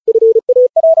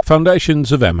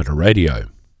Foundations of Amateur Radio.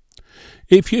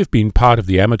 If you've been part of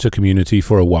the amateur community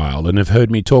for a while and have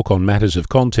heard me talk on matters of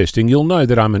contesting, you'll know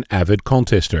that I'm an avid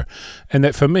contester, and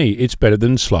that for me it's better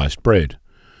than sliced bread.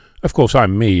 Of course,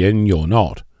 I'm me and you're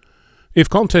not. If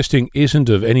contesting isn't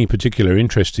of any particular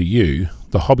interest to you,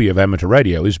 the hobby of amateur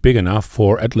radio is big enough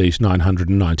for at least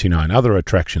 999 other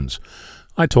attractions.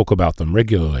 I talk about them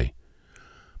regularly.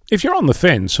 If you're on the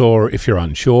fence, or if you're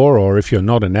unsure, or if you're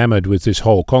not enamored with this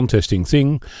whole contesting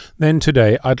thing, then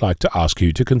today I'd like to ask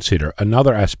you to consider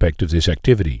another aspect of this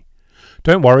activity.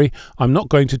 Don't worry, I'm not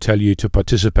going to tell you to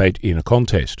participate in a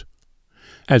contest.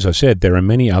 As I said, there are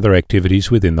many other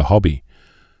activities within the hobby.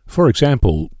 For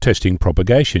example, testing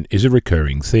propagation is a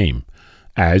recurring theme,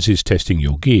 as is testing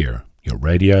your gear, your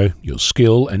radio, your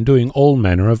skill, and doing all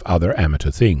manner of other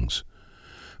amateur things.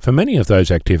 For many of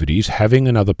those activities, having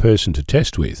another person to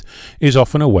test with is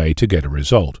often a way to get a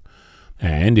result.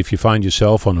 And if you find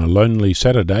yourself on a lonely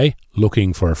Saturday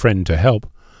looking for a friend to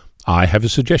help, I have a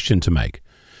suggestion to make.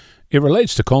 It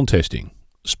relates to contesting,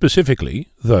 specifically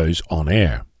those on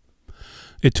air.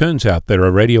 It turns out there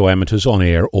are radio amateurs on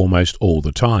air almost all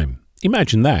the time.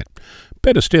 Imagine that.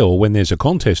 Better still, when there's a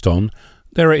contest on,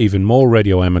 there are even more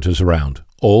radio amateurs around,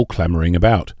 all clamouring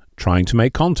about, trying to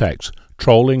make contacts,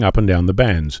 trolling up and down the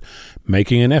bands,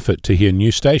 making an effort to hear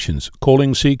new stations,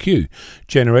 calling CQ,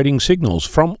 generating signals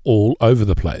from all over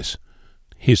the place.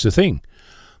 Here's the thing.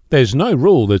 There's no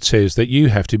rule that says that you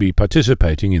have to be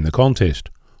participating in the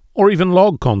contest, or even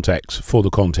log contacts for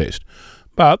the contest,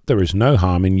 but there is no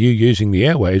harm in you using the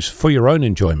airwaves for your own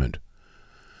enjoyment.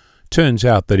 Turns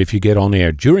out that if you get on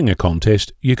air during a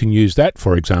contest, you can use that,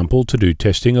 for example, to do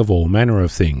testing of all manner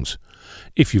of things.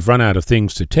 If you've run out of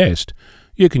things to test,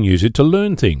 you can use it to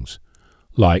learn things,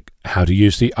 like how to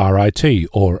use the RIT,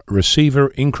 or receiver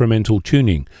incremental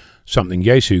tuning, something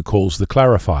Yaesu calls the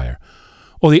clarifier,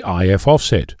 or the IF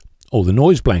offset, or the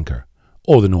noise blanker,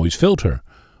 or the noise filter,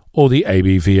 or the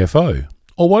ABVFO,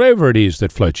 or whatever it is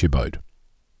that floats your boat.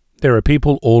 There are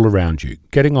people all around you,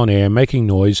 getting on air, making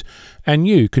noise, and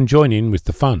you can join in with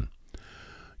the fun.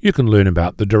 You can learn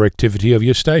about the directivity of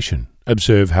your station,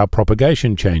 observe how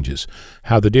propagation changes,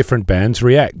 how the different bands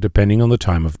react depending on the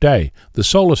time of day, the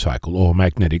solar cycle, or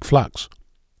magnetic flux.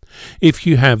 If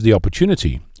you have the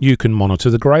opportunity, you can monitor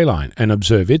the grey line and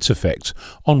observe its effects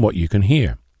on what you can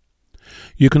hear.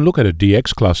 You can look at a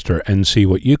DX cluster and see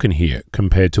what you can hear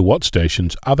compared to what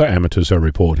stations other amateurs are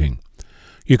reporting.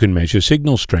 You can measure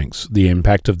signal strengths, the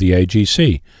impact of the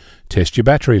AGC, test your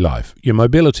battery life, your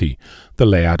mobility, the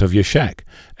layout of your shack,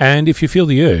 and if you feel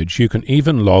the urge, you can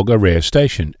even log a rare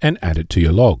station and add it to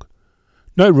your log.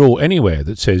 No rule anywhere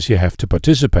that says you have to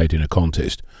participate in a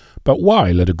contest, but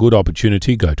why let a good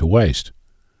opportunity go to waste?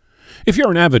 If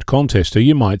you're an avid contester,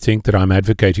 you might think that I'm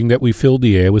advocating that we fill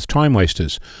the air with time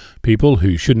wasters, people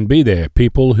who shouldn't be there,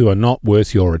 people who are not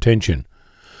worth your attention.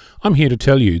 I'm here to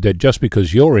tell you that just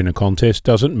because you're in a contest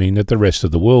doesn't mean that the rest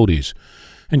of the world is.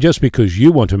 And just because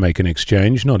you want to make an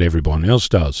exchange, not everyone else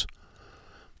does.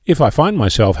 If I find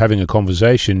myself having a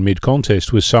conversation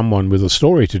mid-contest with someone with a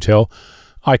story to tell,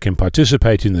 I can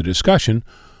participate in the discussion,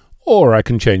 or I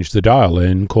can change the dial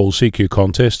and call CQ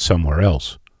Contest somewhere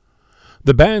else.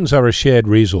 The bands are a shared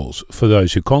resource for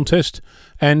those who contest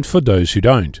and for those who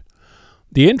don't.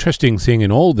 The interesting thing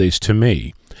in all this, to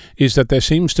me, is that there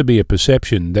seems to be a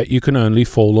perception that you can only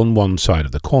fall on one side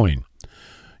of the coin.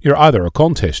 You're either a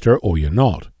contester or you're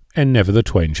not, and never the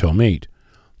twain shall meet.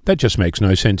 That just makes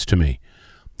no sense to me.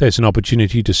 There's an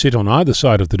opportunity to sit on either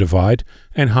side of the divide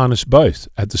and harness both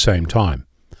at the same time.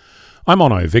 I'm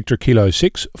Onno, Victor Kilo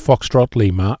 6, Foxtrot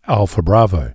Lima, Alpha Bravo.